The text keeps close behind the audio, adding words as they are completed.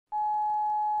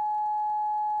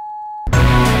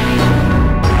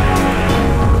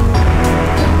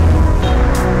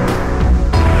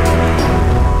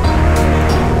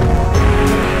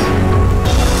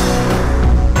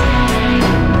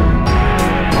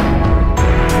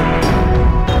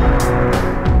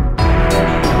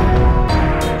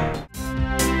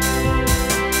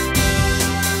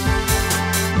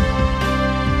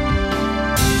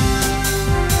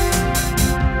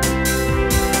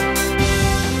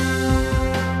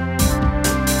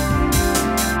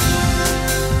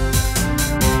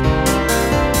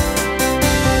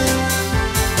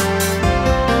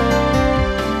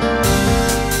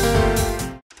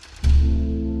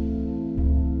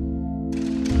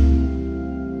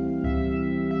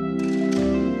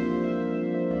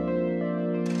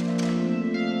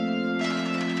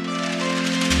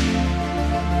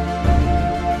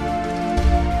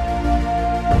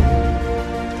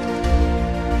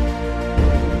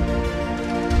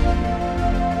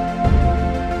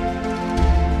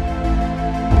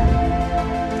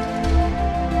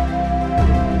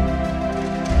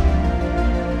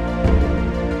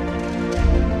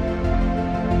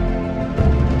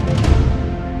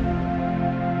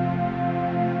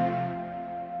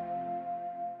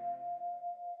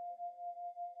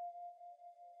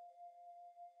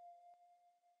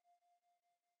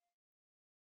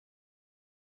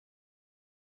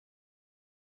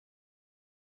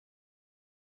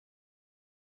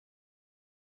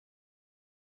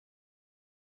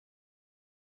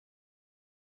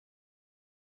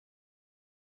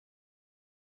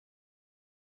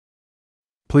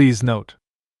Please note,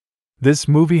 this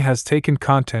movie has taken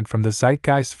content from the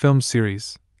Zeitgeist film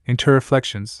series,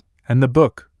 Interreflections, and the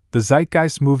book, The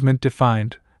Zeitgeist Movement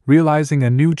Defined, Realizing a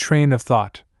New Train of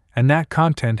Thought, and that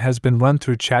content has been run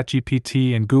through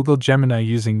ChatGPT and Google Gemini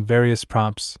using various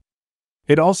prompts.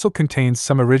 It also contains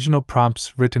some original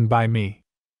prompts written by me.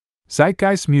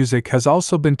 Zeitgeist music has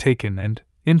also been taken and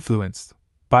influenced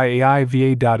by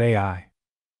AIVA.ai.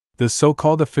 The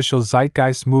so-called official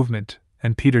Zeitgeist movement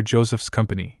and Peter Joseph's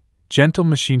company, Gentle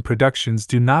Machine Productions,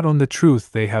 do not own the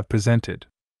truth they have presented.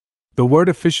 The word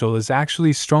official is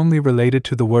actually strongly related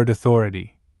to the word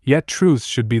authority, yet truth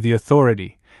should be the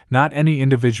authority, not any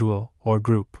individual or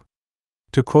group.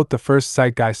 To quote the first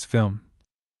Zeitgeist film,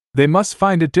 "They must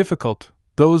find it difficult,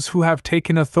 those who have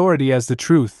taken authority as the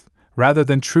truth, rather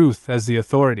than truth as the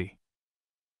authority."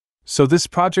 So this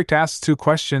project asks two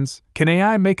questions: can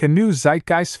AI make a new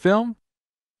Zeitgeist film?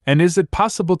 And is it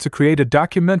possible to create a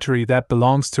documentary that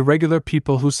belongs to regular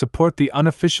people who support the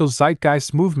unofficial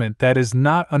Zeitgeist movement that is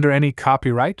not under any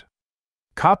copyright?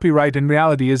 Copyright in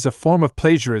reality is a form of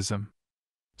plagiarism.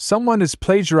 Someone is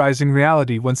plagiarizing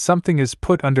reality when something is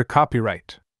put under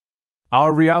copyright.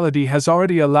 Our reality has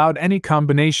already allowed any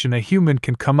combination a human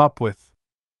can come up with.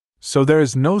 So there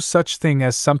is no such thing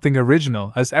as something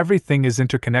original, as everything is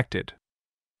interconnected.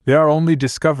 There are only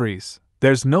discoveries,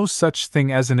 there's no such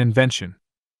thing as an invention.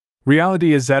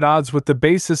 Reality is at odds with the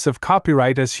basis of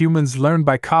copyright, as humans learn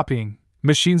by copying,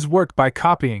 machines work by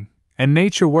copying, and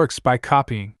nature works by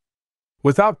copying.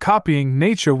 Without copying,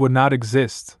 nature would not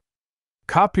exist.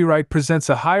 Copyright presents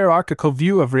a hierarchical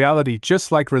view of reality,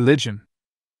 just like religion.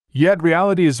 Yet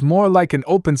reality is more like an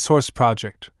open source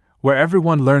project, where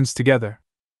everyone learns together.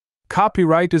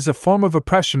 Copyright is a form of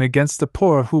oppression against the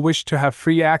poor who wish to have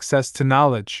free access to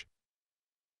knowledge.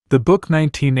 The book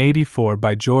 1984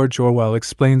 by George Orwell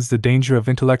explains the danger of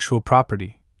intellectual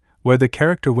property, where the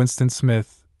character Winston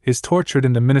Smith is tortured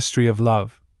in the ministry of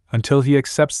love, until he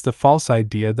accepts the false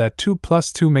idea that 2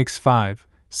 plus 2 makes 5,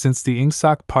 since the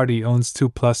Ingsoc party owns 2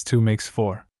 plus 2 makes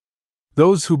 4.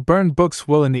 Those who burn books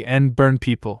will in the end burn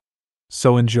people.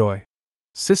 So enjoy.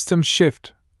 System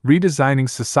Shift, Redesigning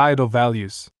Societal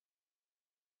Values.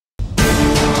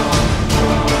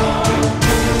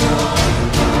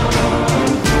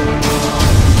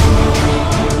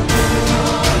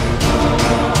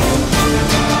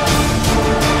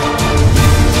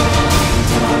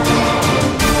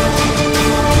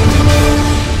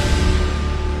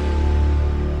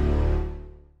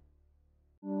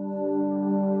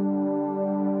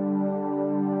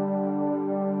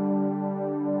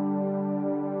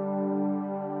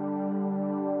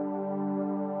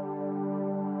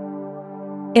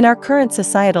 In our current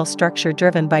societal structure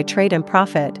driven by trade and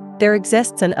profit, there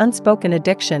exists an unspoken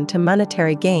addiction to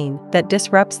monetary gain that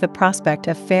disrupts the prospect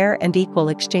of fair and equal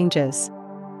exchanges.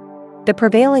 The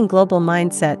prevailing global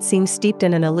mindset seems steeped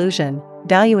in an illusion,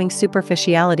 valuing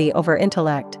superficiality over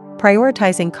intellect,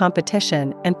 prioritizing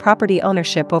competition and property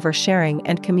ownership over sharing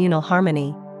and communal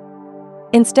harmony.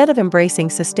 Instead of embracing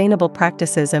sustainable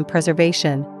practices and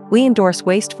preservation, we endorse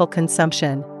wasteful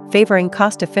consumption, favoring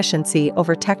cost efficiency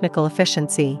over technical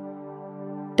efficiency.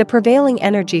 The prevailing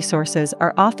energy sources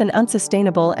are often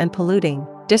unsustainable and polluting,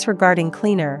 disregarding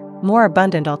cleaner, more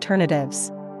abundant alternatives.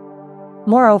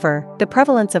 Moreover, the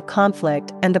prevalence of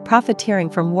conflict and the profiteering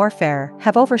from warfare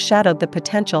have overshadowed the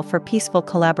potential for peaceful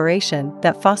collaboration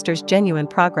that fosters genuine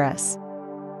progress.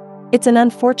 It's an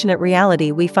unfortunate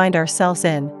reality we find ourselves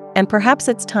in, and perhaps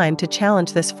it's time to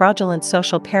challenge this fraudulent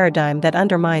social paradigm that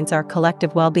undermines our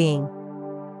collective well-being.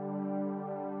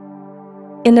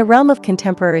 In the realm of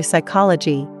contemporary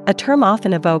psychology, a term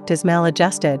often evoked is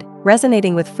maladjusted,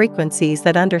 resonating with frequencies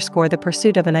that underscore the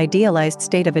pursuit of an idealized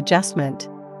state of adjustment.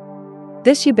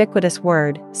 This ubiquitous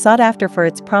word, sought after for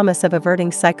its promise of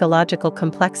averting psychological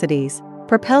complexities,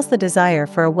 propels the desire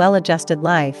for a well-adjusted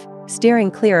life,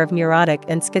 steering clear of neurotic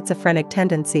and schizophrenic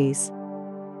tendencies.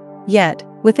 Yet,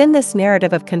 within this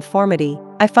narrative of conformity,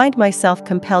 I find myself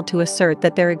compelled to assert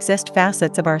that there exist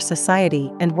facets of our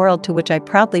society and world to which I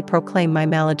proudly proclaim my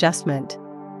maladjustment.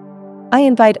 I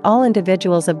invite all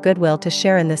individuals of goodwill to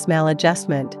share in this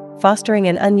maladjustment, fostering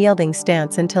an unyielding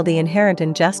stance until the inherent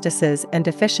injustices and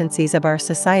deficiencies of our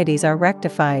societies are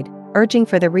rectified, urging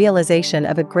for the realization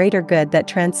of a greater good that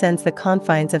transcends the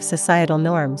confines of societal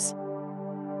norms.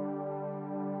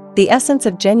 The essence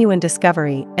of genuine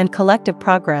discovery and collective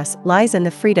progress lies in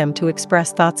the freedom to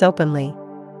express thoughts openly.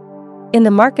 In the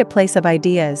marketplace of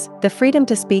ideas, the freedom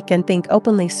to speak and think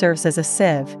openly serves as a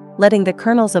sieve, letting the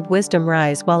kernels of wisdom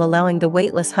rise while allowing the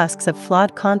weightless husks of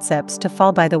flawed concepts to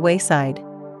fall by the wayside.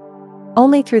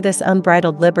 Only through this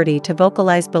unbridled liberty to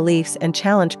vocalize beliefs and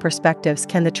challenge perspectives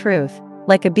can the truth,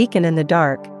 like a beacon in the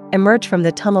dark, emerge from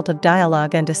the tumult of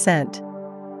dialogue and dissent.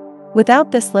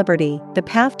 Without this liberty, the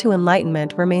path to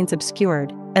enlightenment remains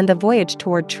obscured, and the voyage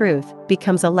toward truth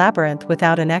becomes a labyrinth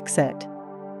without an exit.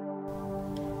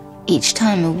 Each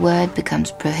time a word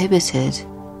becomes prohibited,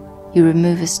 you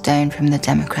remove a stone from the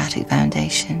democratic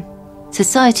foundation.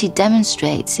 Society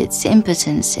demonstrates its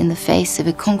impotence in the face of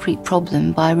a concrete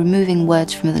problem by removing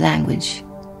words from the language.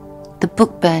 The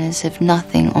book burners have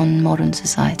nothing on modern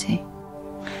society.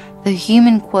 The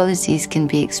human qualities can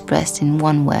be expressed in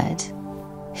one word: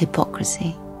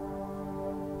 hypocrisy.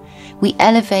 We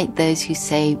elevate those who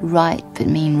say right but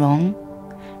mean wrong,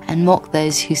 and mock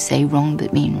those who say wrong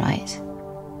but mean right.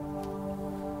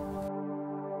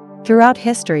 Throughout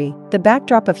history, the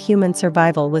backdrop of human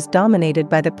survival was dominated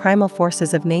by the primal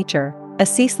forces of nature, a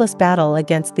ceaseless battle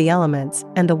against the elements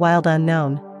and the wild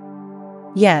unknown.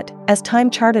 Yet, as time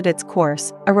charted its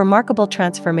course, a remarkable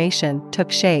transformation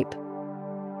took shape.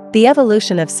 The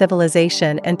evolution of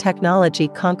civilization and technology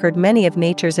conquered many of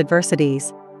nature's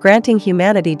adversities, granting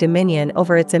humanity dominion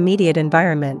over its immediate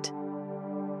environment.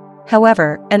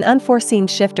 However, an unforeseen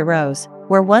shift arose,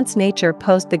 where once nature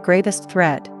posed the gravest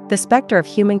threat, the specter of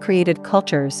human-created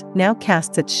cultures now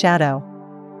casts its shadow.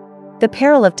 The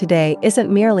peril of today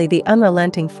isn't merely the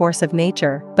unrelenting force of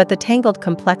nature, but the tangled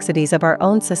complexities of our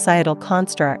own societal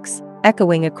constructs,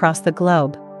 echoing across the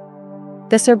globe.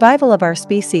 The survival of our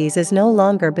species is no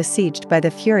longer besieged by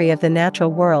the fury of the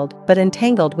natural world, but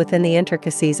entangled within the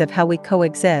intricacies of how we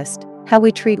coexist, how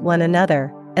we treat one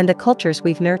another, and the cultures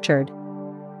we've nurtured.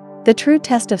 The true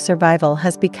test of survival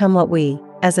has become what we,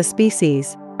 as a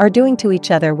species, are doing to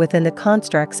each other within the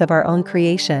constructs of our own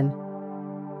creation.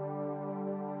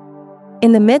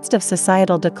 In the midst of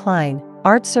societal decline,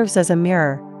 art serves as a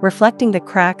mirror, reflecting the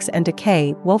cracks and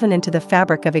decay woven into the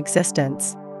fabric of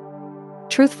existence.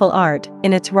 Truthful art,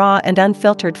 in its raw and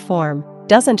unfiltered form,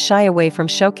 doesn't shy away from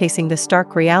showcasing the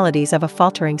stark realities of a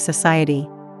faltering society.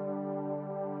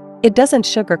 It doesn't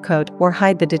sugarcoat or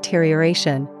hide the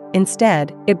deterioration.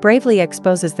 Instead, it bravely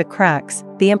exposes the cracks,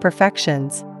 the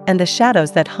imperfections, and the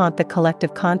shadows that haunt the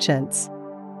collective conscience.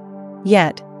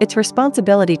 Yet, its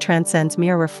responsibility transcends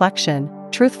mere reflection.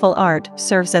 Truthful art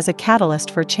serves as a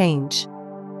catalyst for change.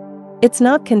 It's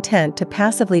not content to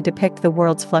passively depict the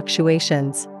world's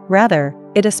fluctuations. Rather,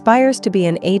 it aspires to be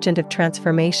an agent of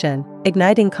transformation,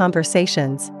 igniting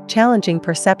conversations, challenging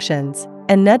perceptions,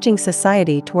 and nudging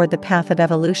society toward the path of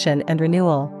evolution and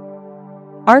renewal.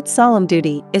 Art's solemn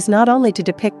duty is not only to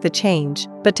depict the change,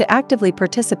 but to actively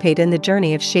participate in the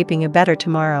journey of shaping a better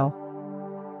tomorrow.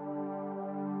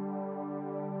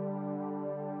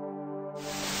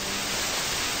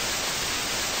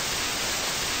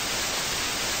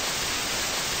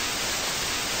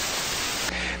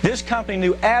 This company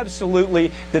knew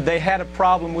absolutely that they had a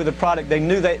problem with the product. They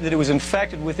knew that it was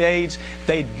infected with AIDS.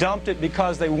 They dumped it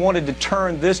because they wanted to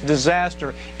turn this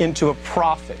disaster into a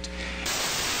profit.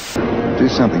 Do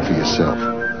something for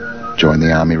yourself. Join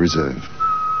the Army Reserve.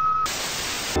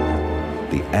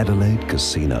 The Adelaide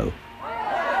Casino.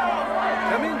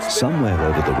 Somewhere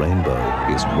over the rainbow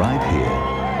is right here,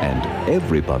 and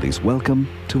everybody's welcome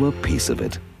to a piece of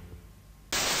it.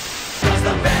 It's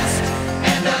the best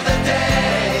end of the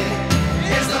day.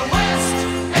 It's the west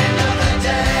end of the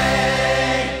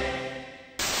day.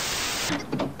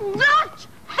 Not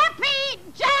happy,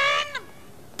 Jan!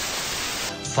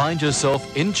 Find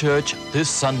yourself in church this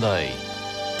Sunday.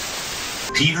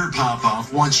 Peter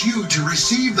Popoff wants you to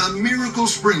receive the miracle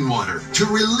spring water to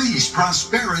release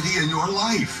prosperity in your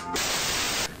life.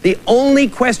 The only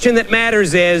question that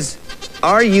matters is,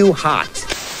 are you hot?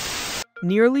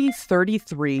 Nearly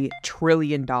 $33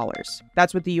 trillion.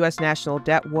 That's what the U.S. national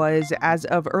debt was as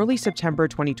of early September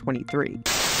 2023.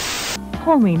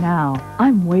 Call me now.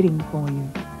 I'm waiting for you.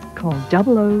 Call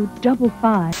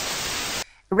 0055.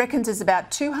 It reckons there's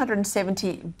about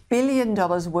 $270 billion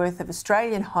worth of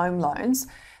Australian home loans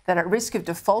that are at risk of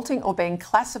defaulting or being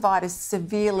classified as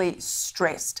severely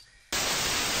stressed.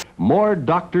 More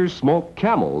doctors smoke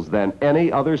Camels than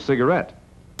any other cigarette.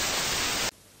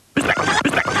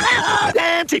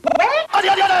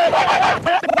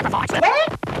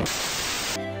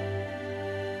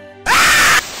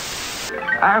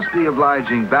 Ask the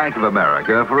obliging Bank of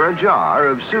America for a jar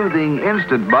of soothing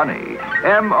instant money,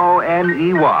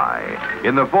 M-O-N-E-Y,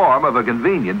 in the form of a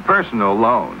convenient personal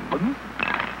loan.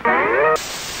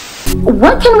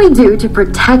 What can we do to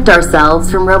protect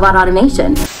ourselves from robot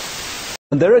automation?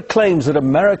 There are claims that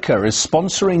America is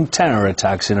sponsoring terror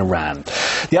attacks in Iran.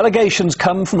 The allegations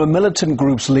come from a militant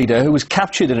group's leader who was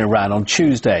captured in Iran on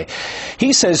Tuesday.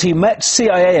 He says he met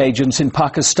CIA agents in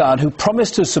Pakistan who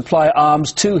promised to supply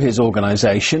arms to his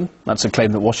organization. That's a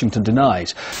claim that Washington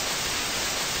denies.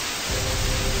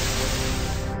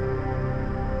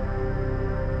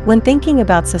 When thinking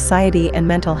about society and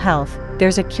mental health,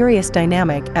 there's a curious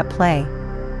dynamic at play.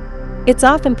 It's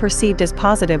often perceived as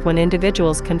positive when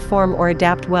individuals conform or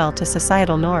adapt well to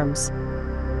societal norms.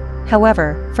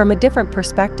 However, from a different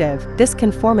perspective, this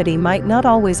conformity might not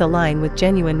always align with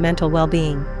genuine mental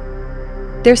well-being.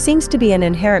 There seems to be an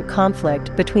inherent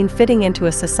conflict between fitting into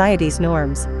a society's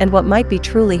norms and what might be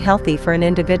truly healthy for an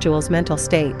individual's mental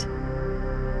state.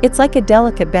 It's like a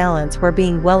delicate balance where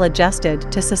being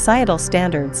well-adjusted to societal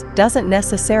standards doesn't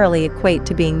necessarily equate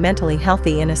to being mentally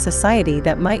healthy in a society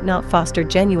that might not foster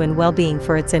genuine well-being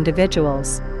for its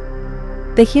individuals.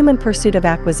 The human pursuit of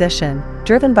acquisition,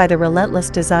 driven by the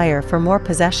relentless desire for more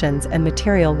possessions and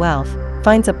material wealth,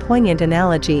 finds a poignant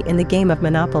analogy in the game of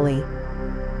Monopoly.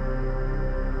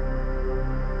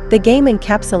 The game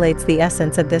encapsulates the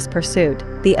essence of this pursuit,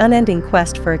 the unending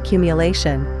quest for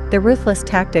accumulation, the ruthless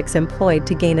tactics employed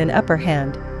to gain an upper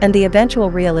hand, and the eventual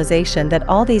realization that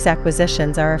all these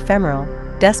acquisitions are ephemeral,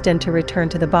 destined to return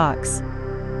to the box.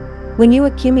 When you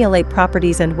accumulate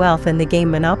properties and wealth in the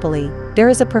game Monopoly, there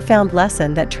is a profound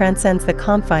lesson that transcends the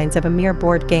confines of a mere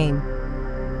board game.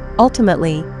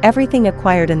 Ultimately, everything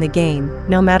acquired in the game,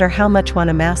 no matter how much one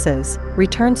amasses,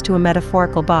 returns to a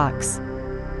metaphorical box.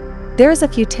 There is a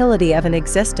futility of an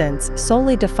existence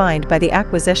solely defined by the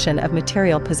acquisition of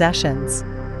material possessions.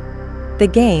 The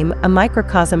game, a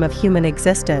microcosm of human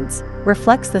existence,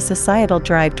 reflects the societal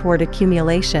drive toward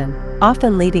accumulation,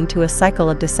 often leading to a cycle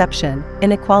of deception,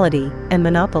 inequality, and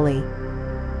monopoly.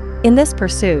 In this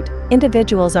pursuit,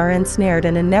 individuals are ensnared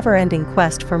in a never-ending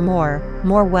quest for more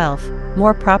wealth,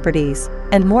 more properties,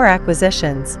 and more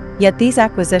acquisitions, yet these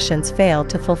acquisitions fail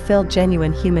to fulfill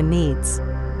genuine human needs.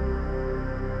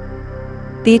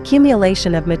 The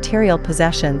accumulation of material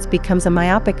possessions becomes a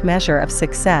myopic measure of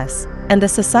success, and the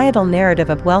societal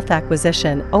narrative of wealth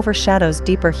acquisition overshadows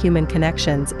deeper human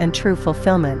connections and true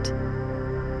fulfillment.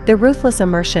 The ruthless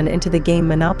immersion into the game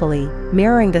Monopoly,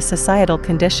 mirroring the societal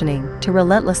conditioning to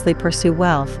relentlessly pursue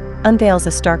wealth, unveils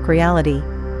a stark reality.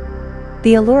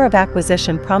 The allure of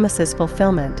acquisition promises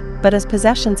fulfillment, but as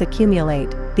possessions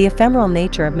accumulate, the ephemeral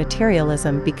nature of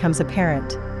materialism becomes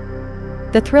apparent.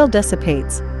 The thrill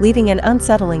dissipates, leaving an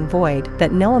unsettling void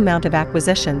that no amount of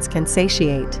acquisitions can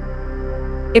satiate.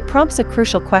 It prompts a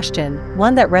crucial question,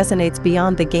 one that resonates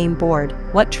beyond the game board: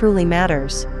 what truly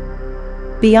matters?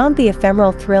 Beyond the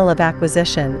ephemeral thrill of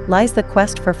acquisition lies the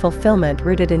quest for fulfillment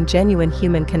rooted in genuine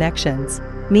human connections,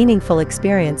 meaningful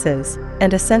experiences,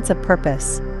 and a sense of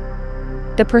purpose.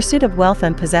 The pursuit of wealth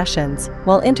and possessions,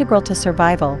 while integral to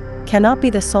survival, cannot be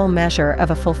the sole measure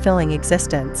of a fulfilling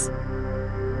existence.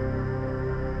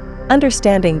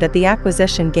 Understanding that the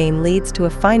acquisition game leads to a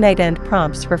finite end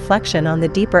prompts reflection on the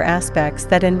deeper aspects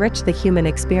that enrich the human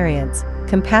experience: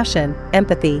 compassion,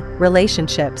 empathy,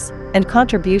 relationships, and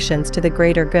contributions to the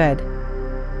greater good.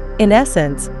 In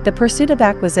essence, the pursuit of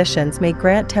acquisitions may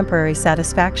grant temporary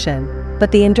satisfaction,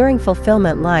 but the enduring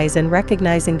fulfillment lies in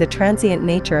recognizing the transient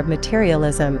nature of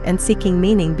materialism and seeking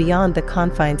meaning beyond the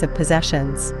confines of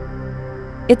possessions.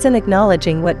 It's in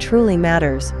acknowledging what truly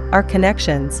matters, our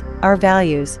connections, our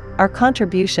values, our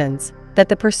contributions, that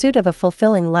the pursuit of a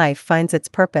fulfilling life finds its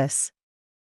purpose.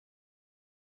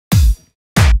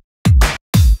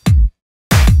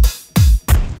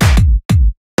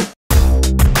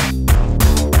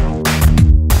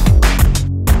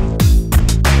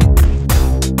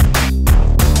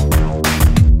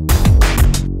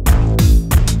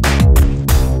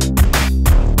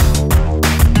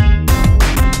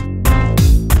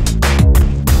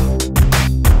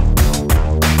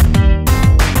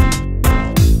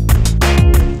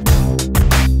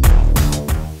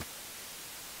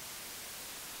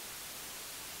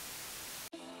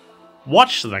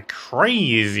 Watch the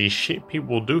crazy shit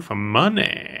people do for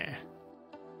money.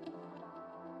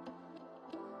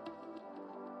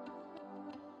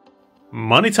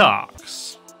 Money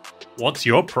Talks. What's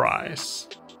your price?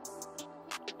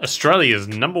 Australia's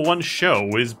 #1 show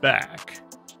is back.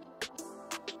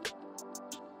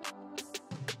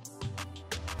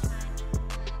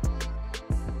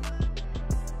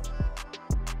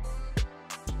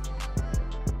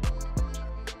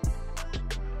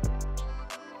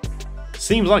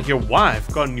 Seems like your wife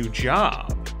got a new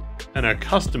job, and her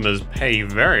customers pay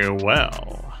very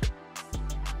well.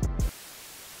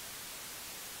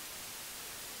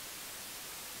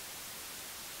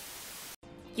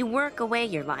 You work away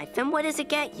your life, and what does it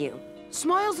get you?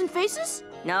 Smiles and faces?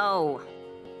 No.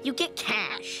 You get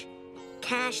cash.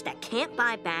 Cash that can't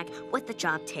buy back what the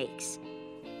job takes.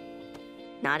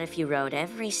 Not if you rode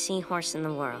every seahorse in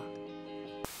the world.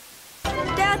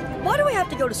 Dad, why do I have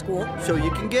to go to school? So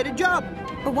you can get a job.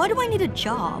 But why do I need a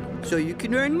job? So you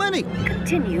can earn money.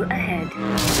 Continue ahead.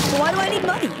 But why do I need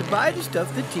money? To buy the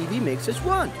stuff that TV makes us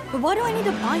want. But why do I need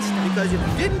to buy stuff? Because if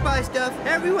you didn't buy stuff,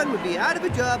 everyone would be out of a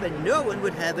job and no one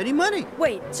would have any money.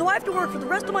 Wait, so I have to work for the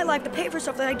rest of my life to pay for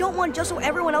stuff that I don't want just so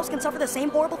everyone else can suffer the same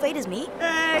horrible fate as me?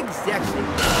 Exactly.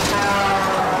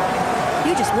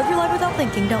 You just live your life without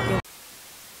thinking, don't you?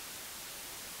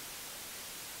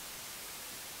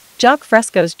 Jacques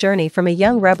Fresco's journey from a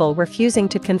young rebel refusing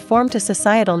to conform to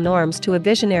societal norms to a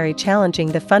visionary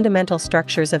challenging the fundamental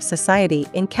structures of society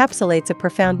encapsulates a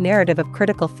profound narrative of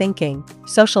critical thinking,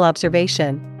 social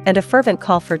observation, and a fervent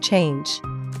call for change.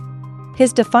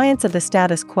 His defiance of the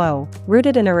status quo,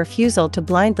 rooted in a refusal to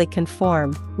blindly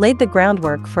conform, laid the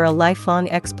groundwork for a lifelong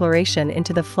exploration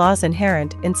into the flaws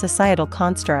inherent in societal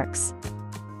constructs.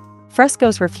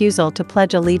 Fresco's refusal to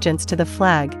pledge allegiance to the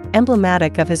flag,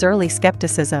 emblematic of his early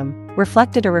skepticism,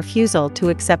 reflected a refusal to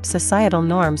accept societal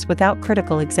norms without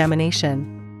critical examination.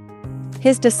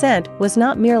 His dissent was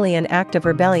not merely an act of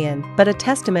rebellion but a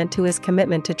testament to his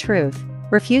commitment to truth,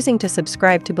 refusing to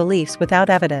subscribe to beliefs without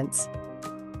evidence.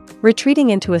 Retreating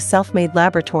into a self-made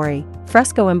laboratory,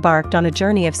 Fresco embarked on a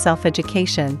journey of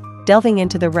self-education, delving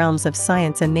into the realms of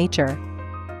science and nature.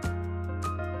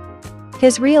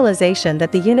 His realization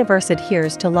that the universe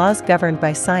adheres to laws governed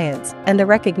by science, and the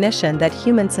recognition that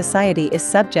human society is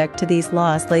subject to these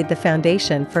laws laid the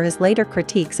foundation for his later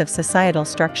critiques of societal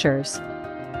structures.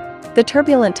 The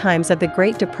turbulent times of the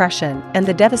Great Depression and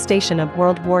the devastation of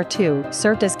World War II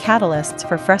served as catalysts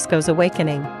for Fresco's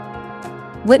awakening.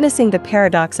 Witnessing the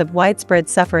paradox of widespread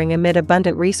suffering amid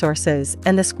abundant resources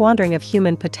and the squandering of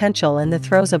human potential in the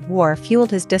throes of war fueled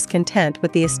his discontent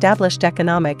with the established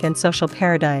economic and social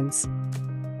paradigms.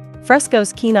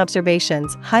 Fresco's keen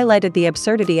observations highlighted the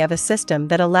absurdity of a system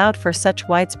that allowed for such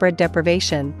widespread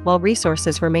deprivation while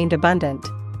resources remained abundant.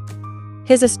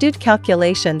 His astute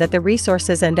calculation that the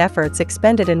resources and efforts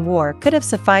expended in war could have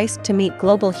sufficed to meet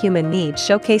global human needs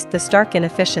showcased the stark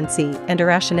inefficiency and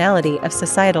irrationality of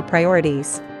societal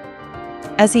priorities.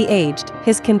 As he aged,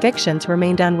 his convictions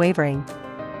remained unwavering.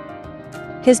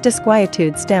 His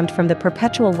disquietude stemmed from the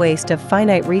perpetual waste of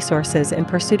finite resources in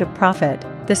pursuit of profit,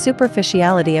 the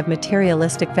superficiality of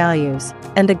materialistic values,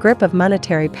 and the grip of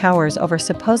monetary powers over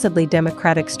supposedly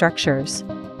democratic structures.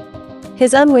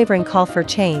 His unwavering call for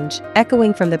change,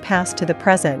 echoing from the past to the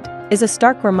present, is a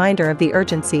stark reminder of the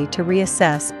urgency to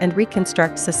reassess and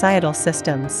reconstruct societal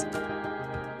systems.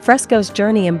 Fresco's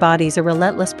journey embodies a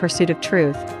relentless pursuit of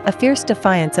truth, a fierce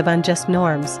defiance of unjust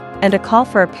norms, and a call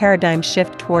for a paradigm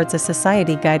shift towards a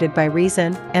society guided by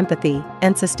reason, empathy,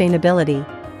 and sustainability.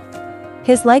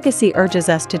 His legacy urges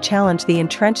us to challenge the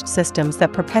entrenched systems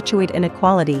that perpetuate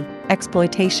inequality,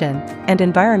 exploitation, and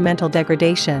environmental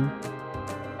degradation.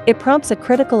 It prompts a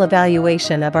critical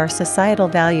evaluation of our societal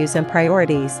values and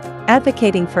priorities,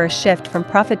 advocating for a shift from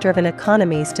profit-driven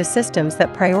economies to systems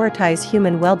that prioritize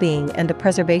human well-being and the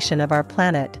preservation of our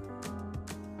planet.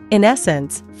 In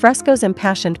essence, Fresco's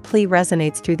impassioned plea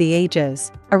resonates through the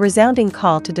ages, a resounding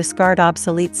call to discard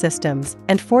obsolete systems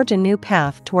and forge a new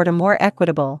path toward a more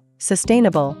equitable,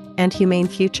 sustainable, and humane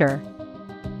future.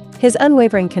 His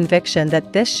unwavering conviction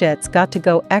that this shit's got to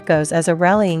go echoes as a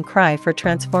rallying cry for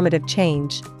transformative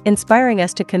change, inspiring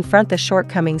us to confront the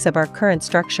shortcomings of our current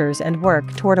structures and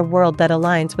work toward a world that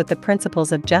aligns with the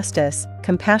principles of justice,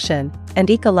 compassion, and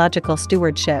ecological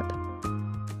stewardship.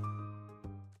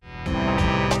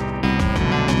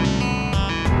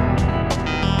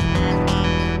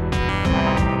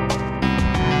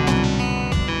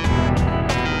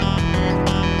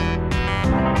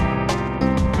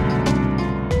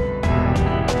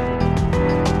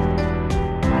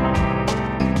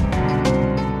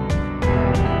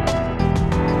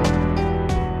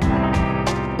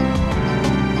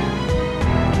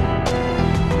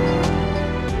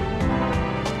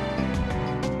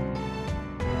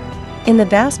 In the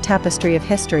vast tapestry of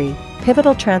history,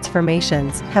 pivotal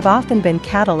transformations have often been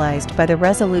catalyzed by the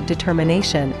resolute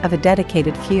determination of a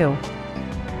dedicated few.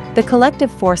 The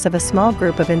collective force of a small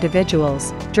group of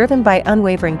individuals, driven by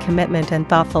unwavering commitment and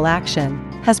thoughtful action,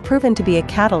 has proven to be a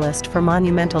catalyst for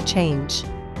monumental change.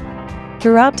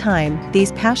 Throughout time,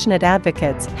 these passionate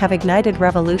advocates have ignited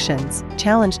revolutions,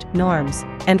 challenged norms,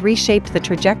 and reshaped the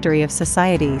trajectory of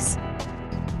societies.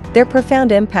 Their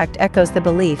profound impact echoes the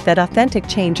belief that authentic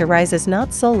change arises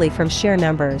not solely from sheer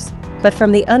numbers, but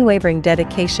from the unwavering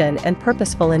dedication and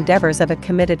purposeful endeavors of a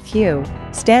committed few,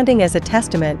 standing as a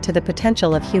testament to the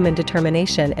potential of human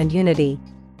determination and unity.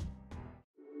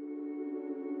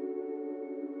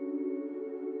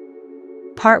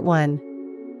 Part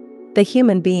 1. The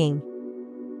Human Being.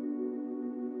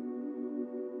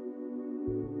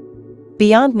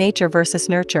 Beyond nature versus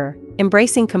nurture,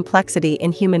 embracing complexity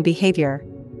in human behavior.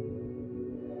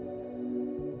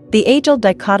 The age-old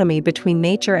dichotomy between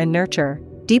nature and nurture,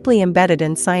 deeply embedded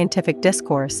in scientific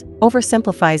discourse,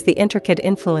 oversimplifies the intricate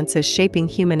influences shaping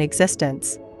human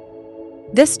existence.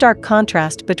 This stark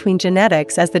contrast between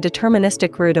genetics as the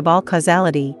deterministic root of all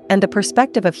causality and the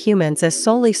perspective of humans as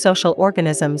solely social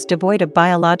organisms devoid of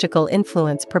biological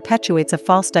influence perpetuates a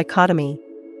false dichotomy.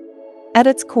 At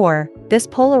its core, this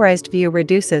polarized view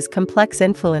reduces complex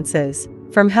influences,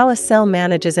 from how a cell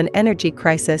manages an energy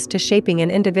crisis to shaping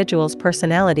an individual's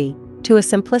personality, to a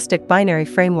simplistic binary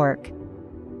framework.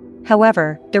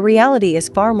 However, the reality is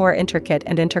far more intricate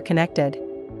and interconnected.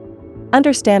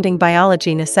 Understanding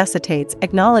biology necessitates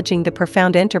acknowledging the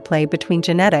profound interplay between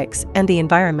genetics and the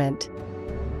environment.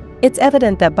 It's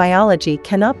evident that biology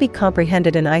cannot be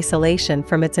comprehended in isolation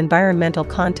from its environmental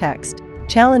context,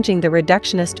 challenging the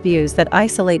reductionist views that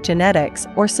isolate genetics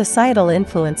or societal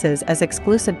influences as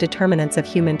exclusive determinants of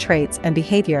human traits and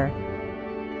behavior.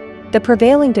 The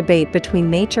prevailing debate between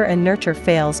nature and nurture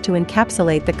fails to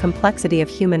encapsulate the complexity of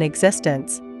human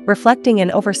existence, reflecting an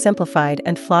oversimplified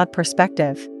and flawed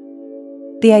perspective.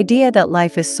 The idea that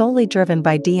life is solely driven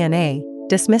by DNA,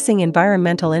 dismissing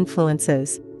environmental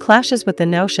influences, clashes with the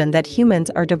notion that humans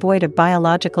are devoid of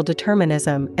biological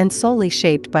determinism and solely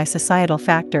shaped by societal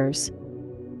factors.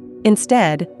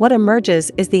 Instead, what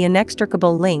emerges is the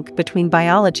inextricable link between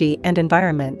biology and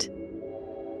environment.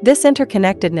 This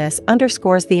interconnectedness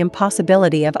underscores the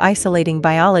impossibility of isolating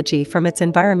biology from its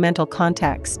environmental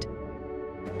context.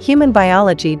 Human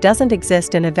biology doesn't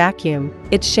exist in a vacuum,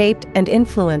 it's shaped and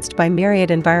influenced by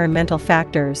myriad environmental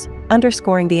factors,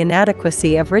 underscoring the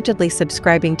inadequacy of rigidly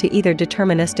subscribing to either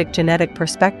deterministic genetic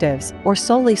perspectives or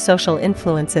solely social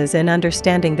influences in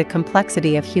understanding the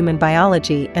complexity of human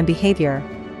biology and behavior.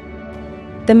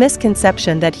 The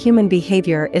misconception that human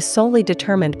behavior is solely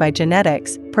determined by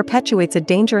genetics perpetuates a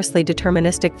dangerously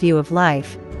deterministic view of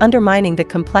life, undermining the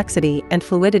complexity and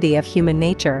fluidity of human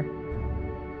nature.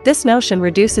 This notion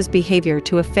reduces behavior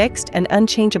to a fixed and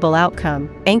unchangeable outcome,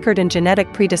 anchored in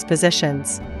genetic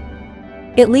predispositions.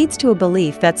 It leads to a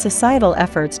belief that societal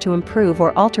efforts to improve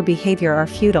or alter behavior are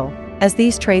futile, as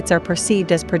these traits are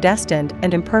perceived as predestined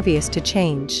and impervious to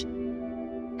change.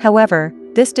 However,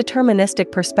 this deterministic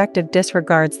perspective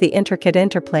disregards the intricate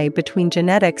interplay between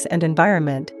genetics and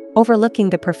environment, overlooking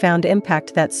the profound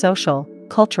impact that social,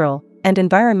 cultural, and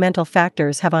environmental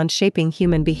factors have on shaping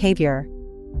human behavior.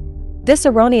 This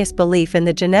erroneous belief in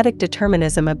the genetic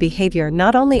determinism of behavior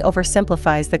not only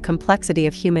oversimplifies the complexity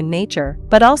of human nature,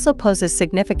 but also poses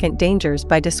significant dangers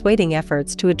by dissuading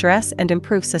efforts to address and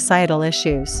improve societal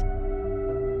issues.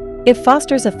 It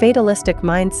fosters a fatalistic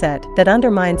mindset that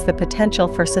undermines the potential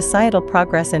for societal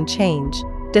progress and change,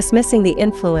 dismissing the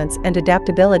influence and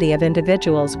adaptability of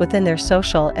individuals within their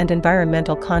social and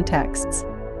environmental contexts.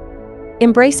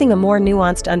 Embracing a more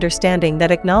nuanced understanding that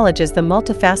acknowledges the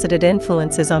multifaceted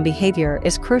influences on behavior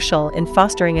is crucial in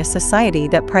fostering a society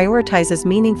that prioritizes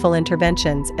meaningful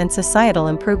interventions and societal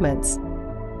improvements.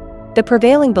 The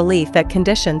prevailing belief that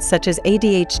conditions such as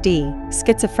ADHD,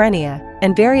 schizophrenia,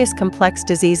 and various complex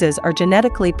diseases are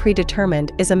genetically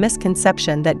predetermined is a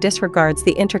misconception that disregards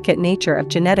the intricate nature of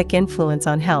genetic influence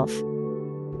on health.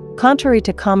 Contrary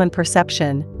to common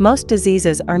perception, most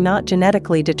diseases are not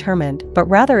genetically determined but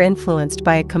rather influenced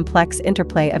by a complex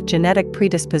interplay of genetic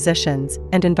predispositions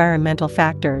and environmental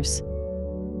factors.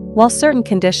 While certain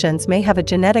conditions may have a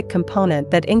genetic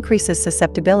component that increases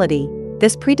susceptibility,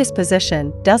 this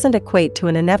predisposition doesn't equate to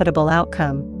an inevitable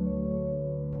outcome.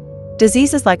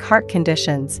 Diseases like heart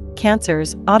conditions,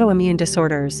 cancers, autoimmune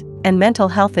disorders, and mental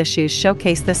health issues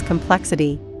showcase this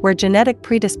complexity, where genetic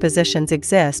predispositions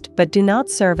exist but do not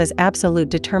serve as absolute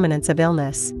determinants of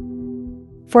illness.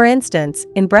 For instance,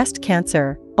 in breast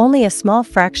cancer, only a small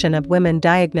fraction of women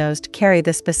diagnosed carry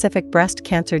the specific breast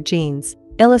cancer genes,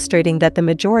 illustrating that the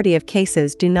majority of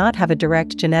cases do not have a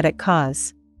direct genetic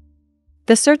cause.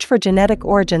 The search for genetic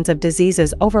origins of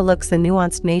diseases overlooks the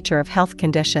nuanced nature of health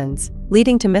conditions,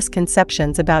 leading to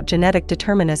misconceptions about genetic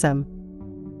determinism.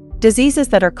 Diseases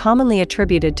that are commonly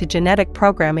attributed to genetic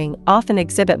programming often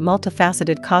exhibit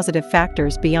multifaceted causative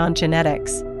factors beyond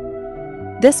genetics.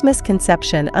 This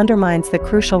misconception undermines the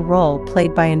crucial role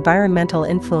played by environmental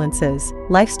influences,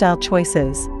 lifestyle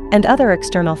choices, and other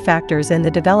external factors in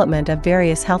the development of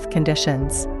various health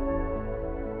conditions.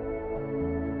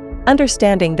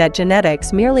 Understanding that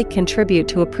genetics merely contribute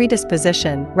to a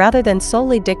predisposition rather than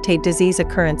solely dictate disease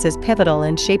occurrence is pivotal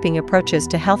in shaping approaches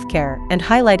to healthcare and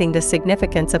highlighting the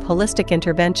significance of holistic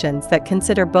interventions that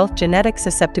consider both genetic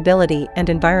susceptibility and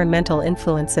environmental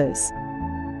influences.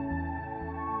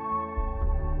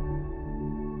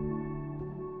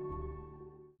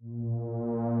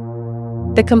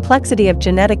 The complexity of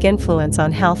genetic influence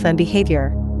on health and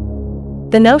behavior.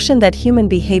 The notion that human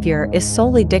behavior is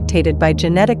solely dictated by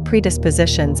genetic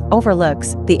predispositions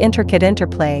overlooks the intricate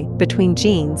interplay between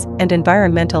genes and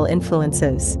environmental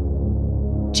influences.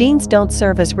 Genes don't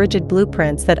serve as rigid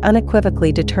blueprints that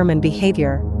unequivocally determine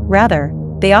behavior. Rather,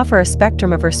 they offer a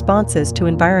spectrum of responses to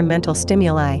environmental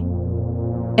stimuli.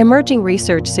 Emerging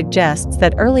research suggests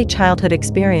that early childhood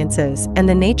experiences and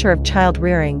the nature of child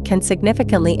rearing can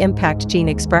significantly impact gene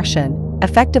expression,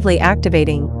 effectively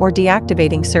activating or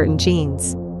deactivating certain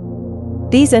genes.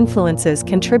 These influences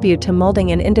contribute to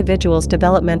molding an individual's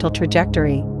developmental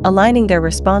trajectory, aligning their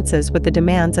responses with the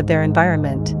demands of their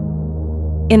environment.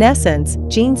 In essence,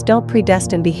 genes don't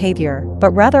predestine behavior,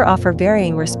 but rather offer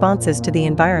varying responses to the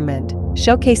environment,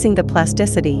 showcasing the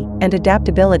plasticity and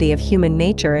adaptability of human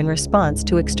nature in response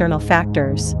to external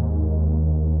factors.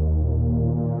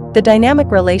 The dynamic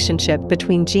relationship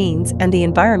between genes and the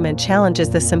environment challenges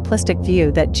the simplistic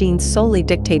view that genes solely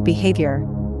dictate behavior.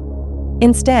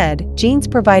 Instead, genes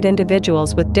provide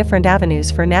individuals with different avenues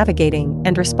for navigating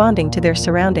and responding to their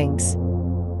surroundings.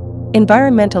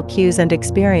 Environmental cues and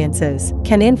experiences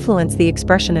can influence the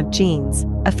expression of genes,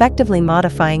 effectively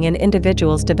modifying an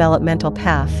individual's developmental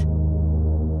path.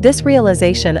 This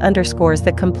realization underscores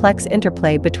the complex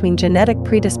interplay between genetic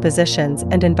predispositions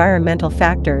and environmental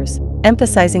factors,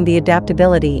 emphasizing the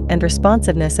adaptability and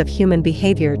responsiveness of human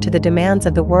behavior to the demands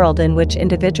of the world in which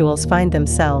individuals find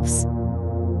themselves.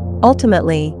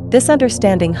 Ultimately, this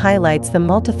understanding highlights the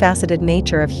multifaceted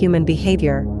nature of human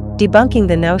behavior, debunking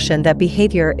the notion that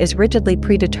behavior is rigidly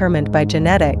predetermined by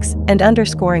genetics and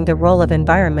underscoring the role of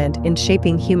environment in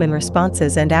shaping human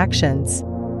responses and actions.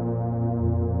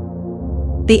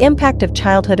 The impact of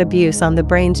childhood abuse on the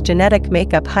brain's genetic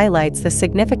makeup highlights the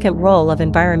significant role of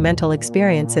environmental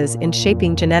experiences in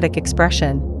shaping genetic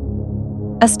expression.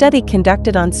 A study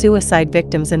conducted on suicide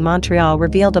victims in Montreal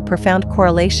revealed a profound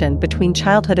correlation between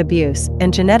childhood abuse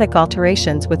and genetic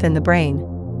alterations within the brain.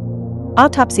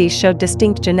 Autopsies showed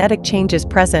distinct genetic changes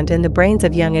present in the brains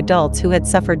of young adults who had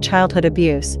suffered childhood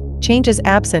abuse, changes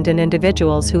absent in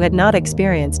individuals who had not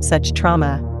experienced such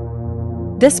trauma.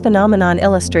 This phenomenon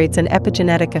illustrates an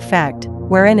epigenetic effect,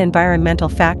 wherein environmental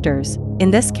factors, in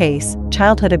this case,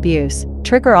 childhood abuse,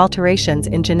 trigger alterations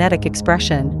in genetic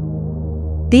expression.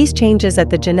 These changes at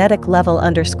the genetic level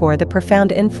underscore the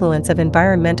profound influence of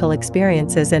environmental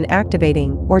experiences in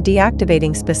activating or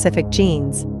deactivating specific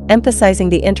genes, emphasizing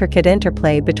the intricate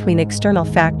interplay between external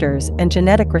factors and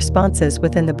genetic responses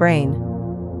within the brain.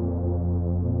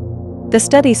 The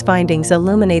study's findings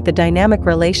illuminate the dynamic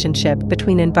relationship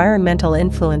between environmental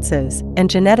influences and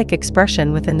genetic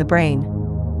expression within the brain.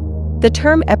 The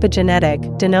term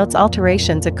epigenetic denotes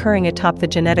alterations occurring atop the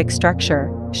genetic structure,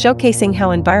 showcasing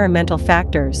how environmental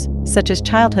factors, such as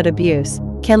childhood abuse,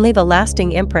 can leave a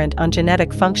lasting imprint on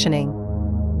genetic functioning.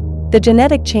 The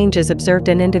genetic changes observed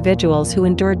in individuals who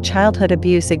endured childhood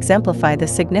abuse exemplify the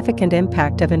significant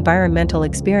impact of environmental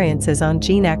experiences on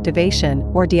gene activation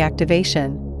or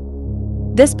deactivation.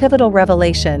 This pivotal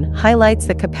revelation highlights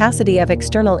the capacity of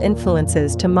external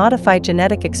influences to modify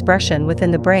genetic expression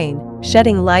within the brain,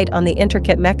 shedding light on the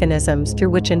intricate mechanisms through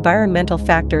which environmental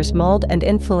factors mold and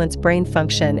influence brain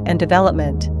function and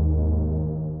development.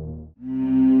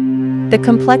 The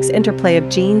complex interplay of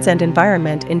genes and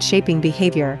environment in shaping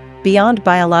behavior, beyond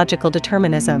biological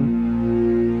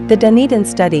determinism. The Dunedin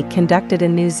study conducted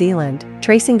in New Zealand,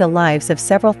 tracing the lives of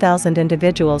several thousand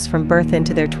individuals from birth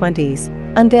into their 20s,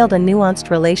 unveiled a nuanced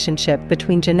relationship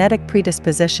between genetic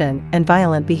predisposition and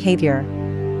violent behavior.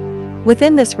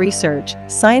 Within this research,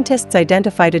 scientists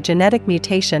identified a genetic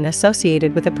mutation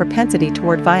associated with a propensity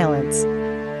toward violence.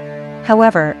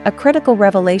 However, a critical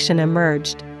revelation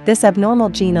emerged: this abnormal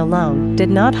gene alone did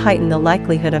not heighten the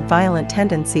likelihood of violent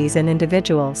tendencies in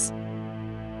individuals.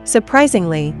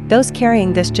 Surprisingly, those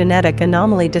carrying this genetic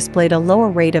anomaly displayed a lower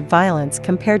rate of violence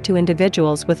compared to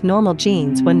individuals with normal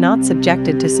genes when not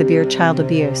subjected to severe child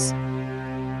abuse.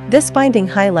 This finding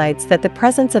highlights that the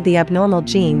presence of the abnormal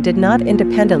gene did not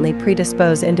independently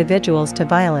predispose individuals to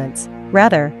violence.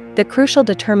 Rather, the crucial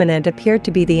determinant appeared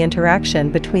to be the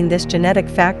interaction between this genetic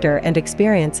factor and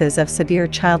experiences of severe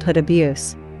childhood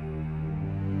abuse.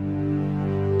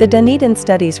 The Dunedin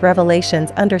study's revelations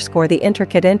underscore the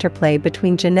intricate interplay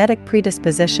between genetic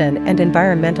predisposition and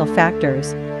environmental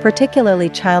factors, particularly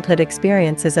childhood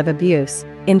experiences of abuse,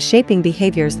 in shaping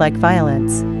behaviors like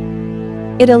violence.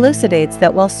 It elucidates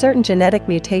that while certain genetic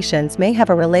mutations may have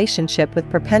a relationship with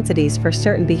propensities for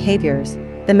certain behaviors,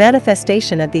 the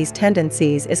manifestation of these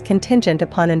tendencies is contingent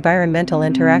upon environmental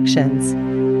interactions.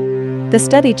 The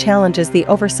study challenges the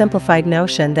oversimplified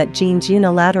notion that genes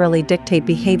unilaterally dictate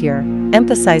behavior,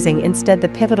 emphasizing instead the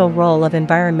pivotal role of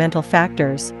environmental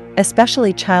factors,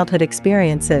 especially childhood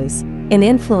experiences, in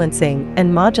influencing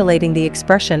and modulating the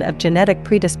expression of genetic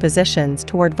predispositions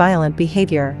toward violent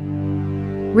behavior.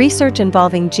 Research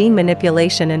involving gene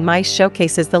manipulation in mice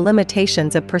showcases the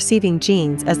limitations of perceiving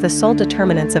genes as the sole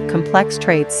determinants of complex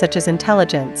traits such as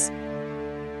intelligence.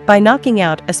 By knocking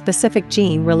out a specific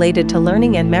gene related to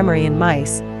learning and memory in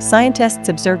mice, scientists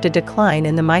observed a decline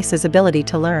in the mice's ability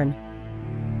to learn.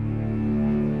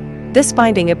 This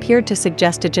finding appeared to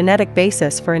suggest a genetic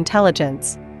basis for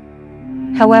intelligence.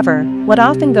 However, what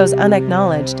often goes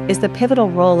unacknowledged is the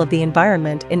pivotal role of the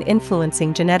environment in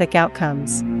influencing genetic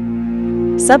outcomes.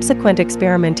 Subsequent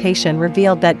experimentation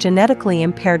revealed that genetically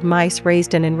impaired mice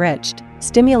raised in enriched,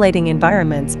 stimulating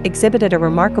environments exhibited a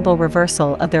remarkable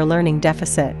reversal of their learning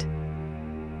deficit.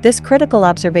 This critical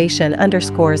observation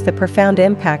underscores the profound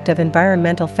impact of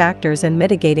environmental factors in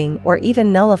mitigating or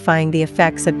even nullifying the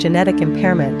effects of genetic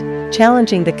impairment,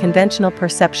 challenging the conventional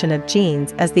perception of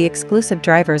genes as the exclusive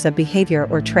drivers of behavior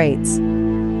or traits.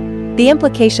 The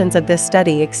implications of this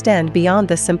study extend beyond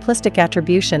the simplistic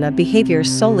attribution of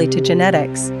behaviors solely to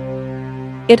genetics.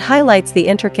 It highlights the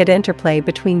intricate interplay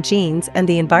between genes and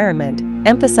the environment,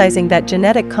 emphasizing that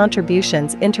genetic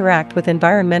contributions interact with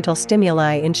environmental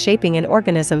stimuli in shaping an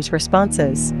organism's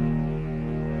responses.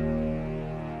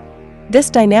 This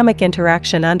dynamic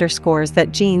interaction underscores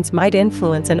that genes might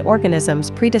influence an organism's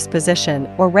predisposition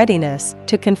or readiness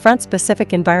to confront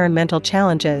specific environmental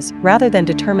challenges rather than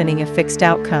determining a fixed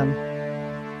outcome.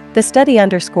 The study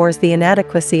underscores the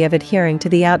inadequacy of adhering to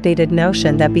the outdated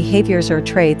notion that behaviors or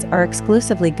traits are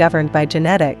exclusively governed by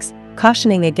genetics,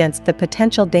 cautioning against the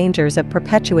potential dangers of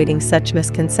perpetuating such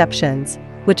misconceptions,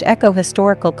 which echo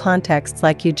historical contexts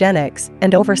like eugenics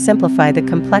and oversimplify the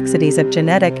complexities of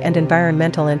genetic and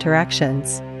environmental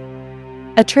interactions.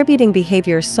 Attributing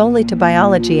behaviors solely to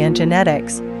biology and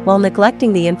genetics, while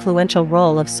neglecting the influential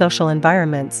role of social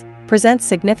environments, presents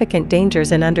significant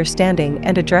dangers in understanding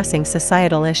and addressing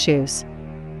societal issues.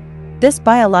 This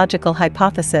biological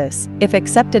hypothesis, if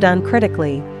accepted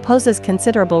uncritically, poses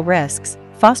considerable risks,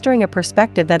 fostering a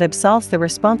perspective that absolves the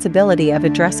responsibility of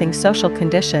addressing social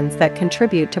conditions that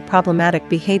contribute to problematic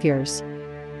behaviors.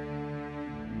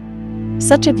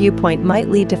 Such a viewpoint might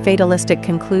lead to fatalistic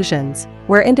conclusions,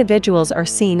 where individuals are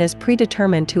seen as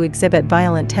predetermined to exhibit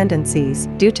violent tendencies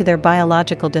due to their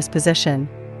biological disposition.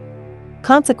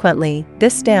 Consequently,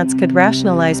 this stance could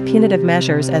rationalize punitive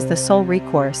measures as the sole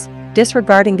recourse,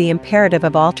 disregarding the imperative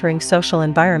of altering social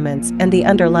environments and the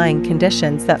underlying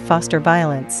conditions that foster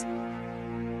violence.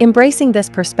 Embracing this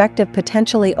perspective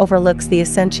potentially overlooks the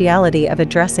essentiality of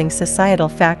addressing societal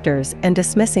factors and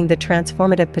dismissing the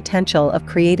transformative potential of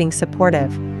creating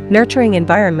supportive, nurturing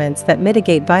environments that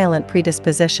mitigate violent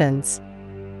predispositions.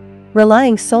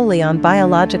 Relying solely on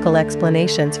biological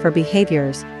explanations for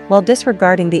behaviors, while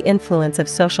disregarding the influence of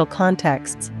social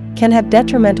contexts, can have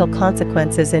detrimental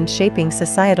consequences in shaping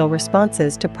societal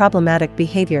responses to problematic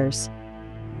behaviors.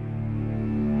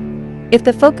 If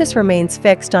the focus remains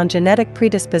fixed on genetic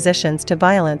predispositions to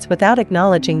violence without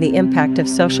acknowledging the impact of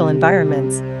social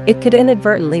environments, it could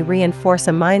inadvertently reinforce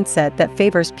a mindset that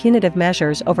favors punitive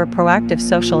measures over proactive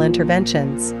social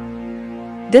interventions.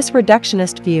 This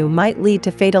reductionist view might lead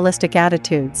to fatalistic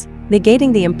attitudes,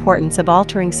 negating the importance of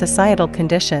altering societal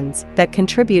conditions that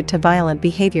contribute to violent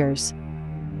behaviors.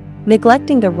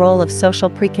 Neglecting the role of social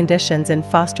preconditions in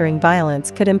fostering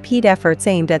violence could impede efforts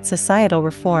aimed at societal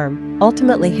reform,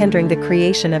 ultimately hindering the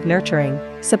creation of nurturing,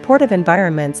 supportive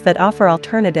environments that offer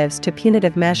alternatives to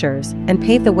punitive measures and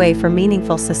pave the way for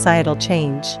meaningful societal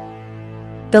change.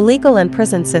 The legal and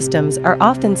prison systems are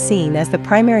often seen as the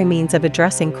primary means of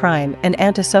addressing crime and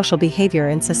antisocial behavior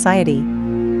in society.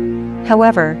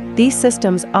 However, these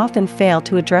systems often fail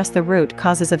to address the root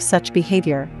causes of such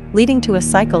behavior, leading to a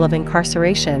cycle of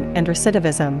incarceration and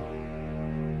recidivism.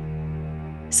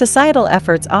 Societal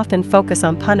efforts often focus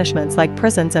on punishments like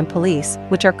prisons and police,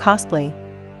 which are costly.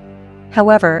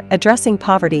 However, addressing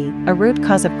poverty, a root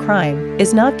cause of crime,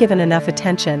 is not given enough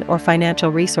attention or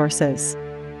financial resources.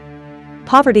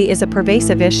 Poverty is a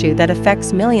pervasive issue that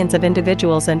affects millions of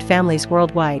individuals and families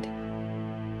worldwide.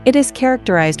 It is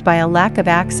characterized by a lack of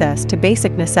access to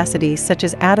basic necessities such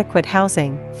as adequate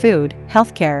housing, food,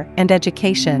 healthcare, and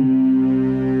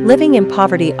education. Living in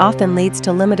poverty often leads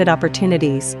to limited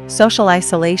opportunities, social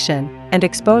isolation, and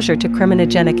exposure to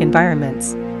criminogenic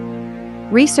environments.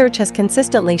 Research has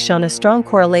consistently shown a strong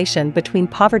correlation between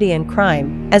poverty and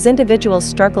crime, as individuals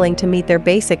struggling to meet their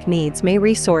basic needs may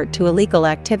resort to illegal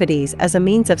activities as a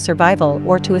means of survival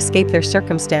or to escape their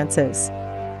circumstances.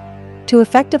 To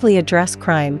effectively address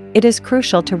crime, it is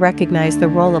crucial to recognize the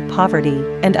role of poverty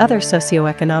and other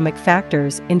socioeconomic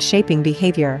factors in shaping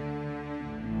behavior.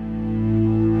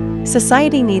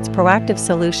 Society needs proactive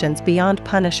solutions beyond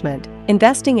punishment,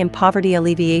 investing in poverty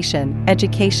alleviation,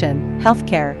 education,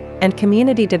 healthcare, and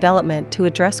community development to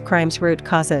address crime's root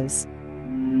causes.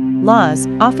 Laws,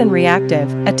 often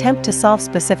reactive, attempt to solve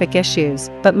specific issues,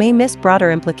 but may miss broader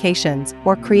implications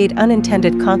or create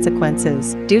unintended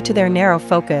consequences due to their narrow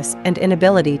focus and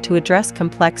inability to address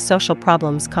complex social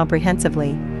problems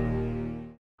comprehensively.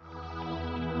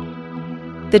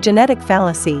 The genetic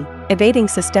fallacy, evading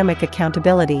systemic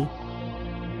accountability.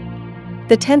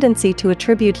 The tendency to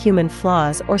attribute human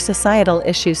flaws or societal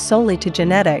issues solely to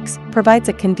genetics provides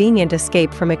a convenient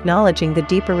escape from acknowledging the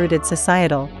deeper-rooted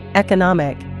societal,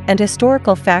 economic, and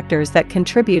historical factors that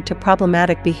contribute to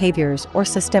problematic behaviors or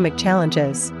systemic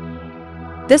challenges.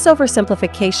 This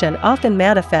oversimplification often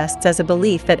manifests as a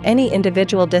belief that any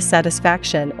individual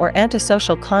dissatisfaction or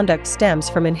antisocial conduct stems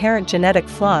from inherent genetic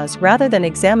flaws rather than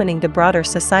examining the broader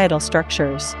societal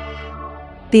structures.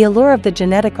 The allure of the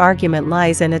genetic argument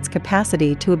lies in its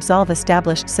capacity to absolve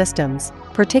established systems,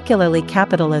 particularly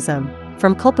capitalism,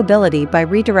 from culpability by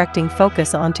redirecting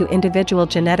focus onto individual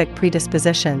genetic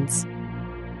predispositions.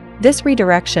 This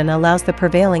redirection allows the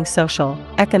prevailing social,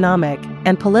 economic,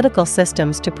 and political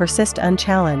systems to persist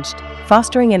unchallenged,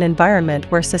 fostering an environment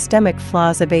where systemic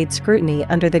flaws evade scrutiny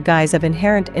under the guise of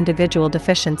inherent individual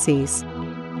deficiencies.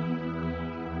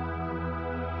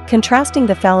 Contrasting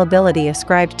the fallibility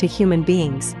ascribed to human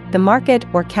beings, the market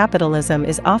or capitalism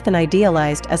is often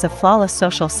idealized as a flawless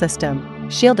social system,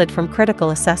 shielded from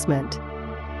critical assessment.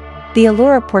 The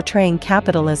allure of portraying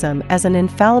capitalism as an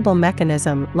infallible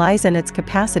mechanism lies in its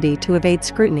capacity to evade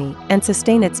scrutiny and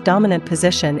sustain its dominant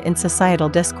position in societal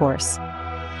discourse.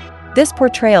 This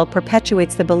portrayal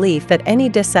perpetuates the belief that any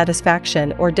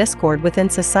dissatisfaction or discord within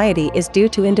society is due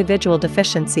to individual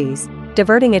deficiencies,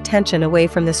 diverting attention away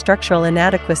from the structural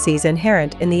inadequacies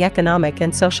inherent in the economic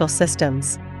and social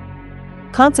systems.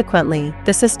 Consequently,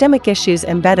 the systemic issues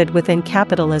embedded within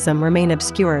capitalism remain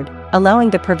obscured, allowing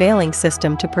the prevailing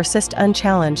system to persist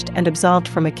unchallenged and absolved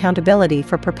from accountability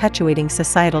for perpetuating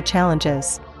societal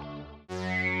challenges.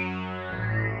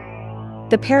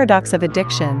 The paradox of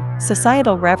addiction,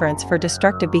 societal reverence for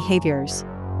destructive behaviors.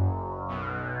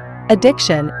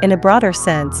 Addiction, in a broader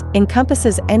sense,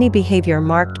 encompasses any behavior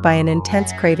marked by an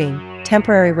intense craving,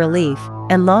 temporary relief,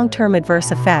 and long-term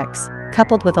adverse effects,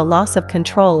 coupled with a loss of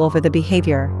control over the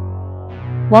behavior.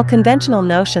 While conventional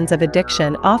notions of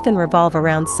addiction often revolve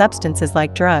around substances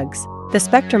like drugs, the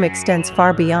spectrum extends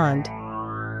far beyond.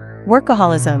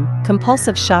 Workaholism,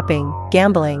 compulsive shopping,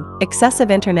 gambling,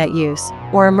 excessive internet use,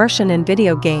 or immersion in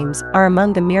video games are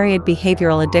among the myriad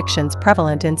behavioral addictions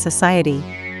prevalent in society.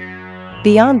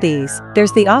 Beyond these,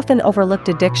 there's the often overlooked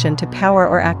addiction to power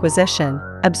or acquisition,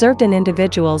 observed in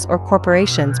individuals or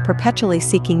corporations perpetually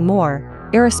seeking more,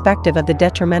 irrespective of the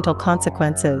detrimental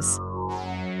consequences.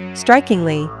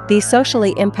 Strikingly, these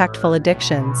socially impactful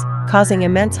addictions, causing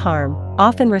immense harm,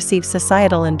 often receive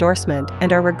societal endorsement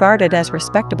and are regarded as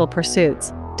respectable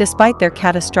pursuits, despite their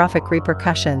catastrophic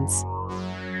repercussions.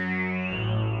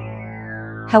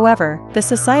 However, the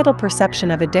societal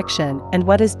perception of addiction and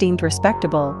what is deemed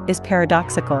respectable is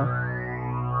paradoxical.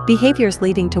 Behaviors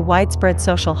leading to widespread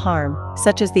social harm,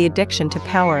 such as the addiction to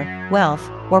power, wealth,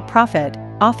 or profit,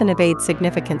 often evade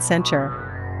significant censure.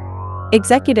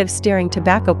 Executives steering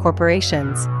tobacco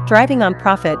corporations, driving on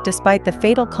profit despite the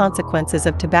fatal consequences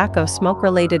of tobacco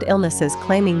smoke-related illnesses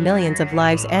claiming millions of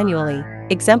lives annually,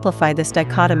 exemplify this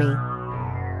dichotomy.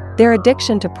 Their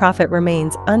addiction to profit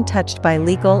remains untouched by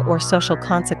legal or social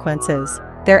consequences,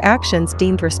 their actions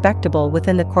deemed respectable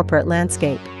within the corporate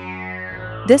landscape.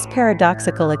 This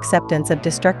paradoxical acceptance of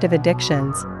destructive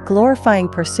addictions, glorifying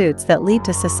pursuits that lead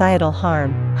to societal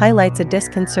harm, highlights a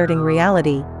disconcerting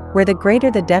reality, where the greater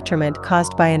the detriment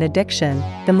caused by an addiction,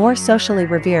 the more socially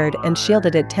revered and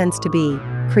shielded it tends to be,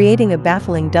 creating a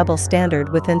baffling double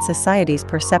standard within society's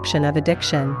perception of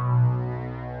addiction.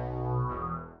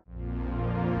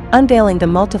 Unveiling the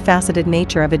multifaceted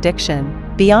nature of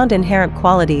addiction, beyond inherent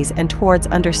qualities and towards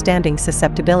understanding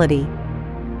susceptibility.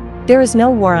 There is no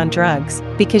war on drugs,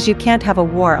 because you can't have a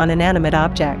war on inanimate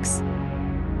objects.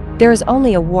 There is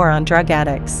only a war on drug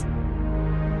addicts.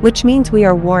 Which means we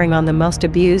are warring on the most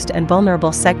abused and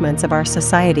vulnerable segments of our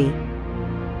society.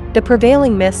 The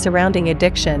prevailing myth surrounding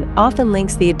addiction often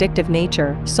links the addictive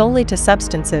nature solely to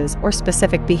substances or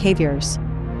specific behaviors.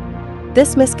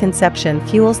 This misconception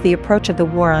fuels the approach of the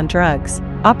war on drugs,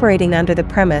 operating under the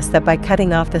premise that by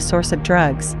cutting off the source of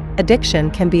drugs, addiction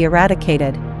can be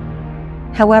eradicated.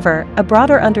 However, a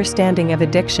broader understanding of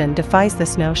addiction defies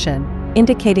this notion,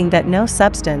 indicating that no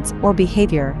substance or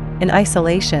behavior, in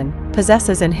isolation,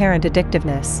 possesses inherent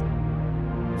addictiveness.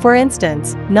 For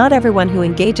instance, not everyone who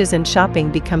engages in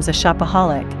shopping becomes a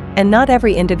shopaholic, and not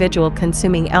every individual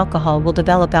consuming alcohol will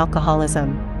develop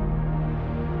alcoholism.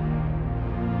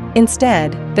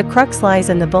 Instead, the crux lies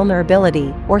in the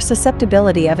vulnerability or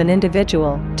susceptibility of an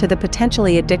individual to the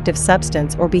potentially addictive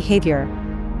substance or behavior.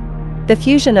 The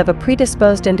fusion of a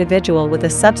predisposed individual with a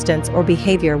substance or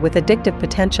behavior with addictive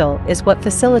potential is what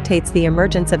facilitates the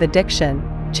emergence of addiction,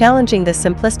 challenging the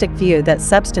simplistic view that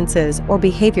substances or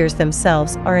behaviors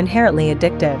themselves are inherently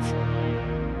addictive.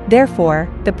 Therefore,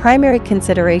 the primary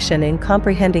consideration in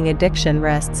comprehending addiction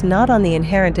rests not on the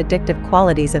inherent addictive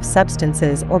qualities of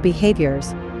substances or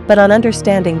behaviors, but on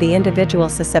understanding the individual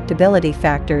susceptibility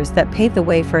factors that pave the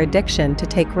way for addiction to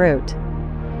take root.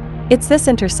 It's this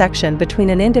intersection between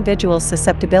an individual's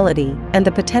susceptibility and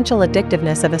the potential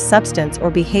addictiveness of a substance or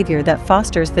behavior that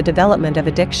fosters the development of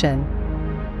addiction.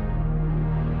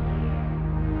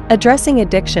 Addressing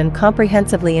addiction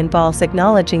comprehensively involves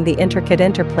acknowledging the intricate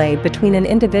interplay between an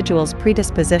individual's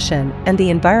predisposition and the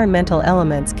environmental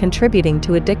elements contributing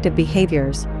to addictive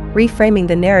behaviors, reframing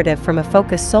the narrative from a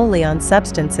focus solely on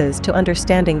substances to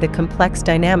understanding the complex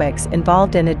dynamics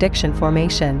involved in addiction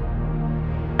formation.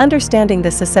 Understanding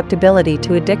the susceptibility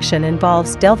to addiction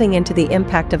involves delving into the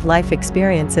impact of life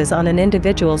experiences on an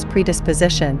individual's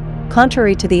predisposition,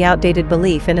 contrary to the outdated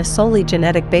belief in a solely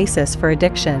genetic basis for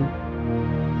addiction.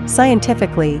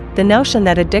 Scientifically, the notion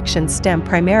that addictions stem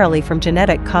primarily from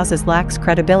genetic causes lacks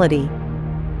credibility.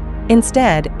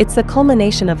 Instead, it's the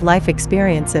culmination of life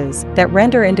experiences that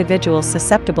render individuals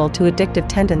susceptible to addictive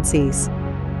tendencies.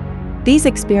 These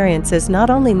experiences not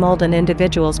only mold an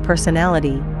individual's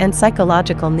personality and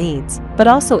psychological needs, but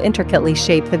also intricately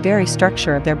shape the very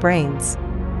structure of their brains.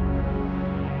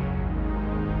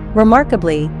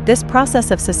 Remarkably, this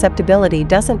process of susceptibility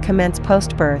doesn't commence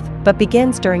post-birth, but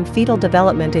begins during fetal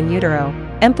development in utero,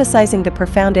 emphasizing the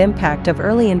profound impact of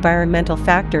early environmental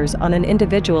factors on an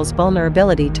individual's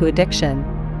vulnerability to addiction.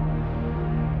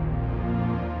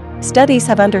 Studies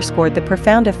have underscored the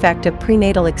profound effect of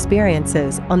prenatal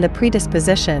experiences on the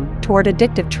predisposition toward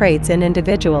addictive traits in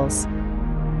individuals.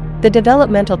 The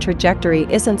developmental trajectory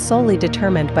isn't solely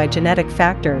determined by genetic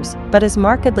factors, but is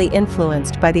markedly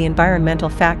influenced by the environmental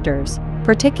factors,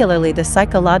 particularly the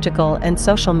psychological and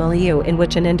social milieu in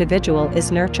which an individual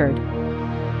is nurtured.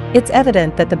 It's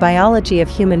evident that the biology of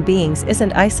human beings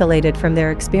isn't isolated from their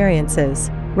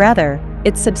experiences. Rather,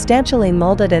 it's substantially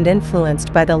molded and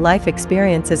influenced by the life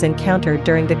experiences encountered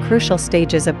during the crucial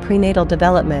stages of prenatal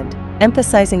development,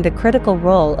 emphasizing the critical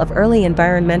role of early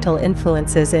environmental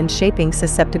influences in shaping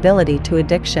susceptibility to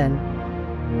addiction.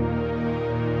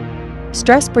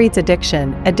 Stress breeds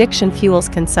addiction, addiction fuels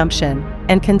consumption,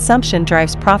 and consumption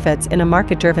drives profits in a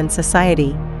market-driven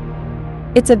society.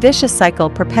 It's a vicious cycle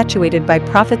perpetuated by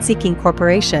profit-seeking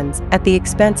corporations at the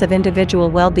expense of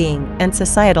individual well-being and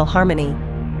societal harmony.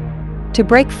 To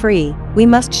break free, we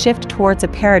must shift towards a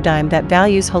paradigm that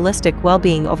values holistic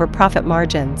well-being over profit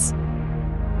margins.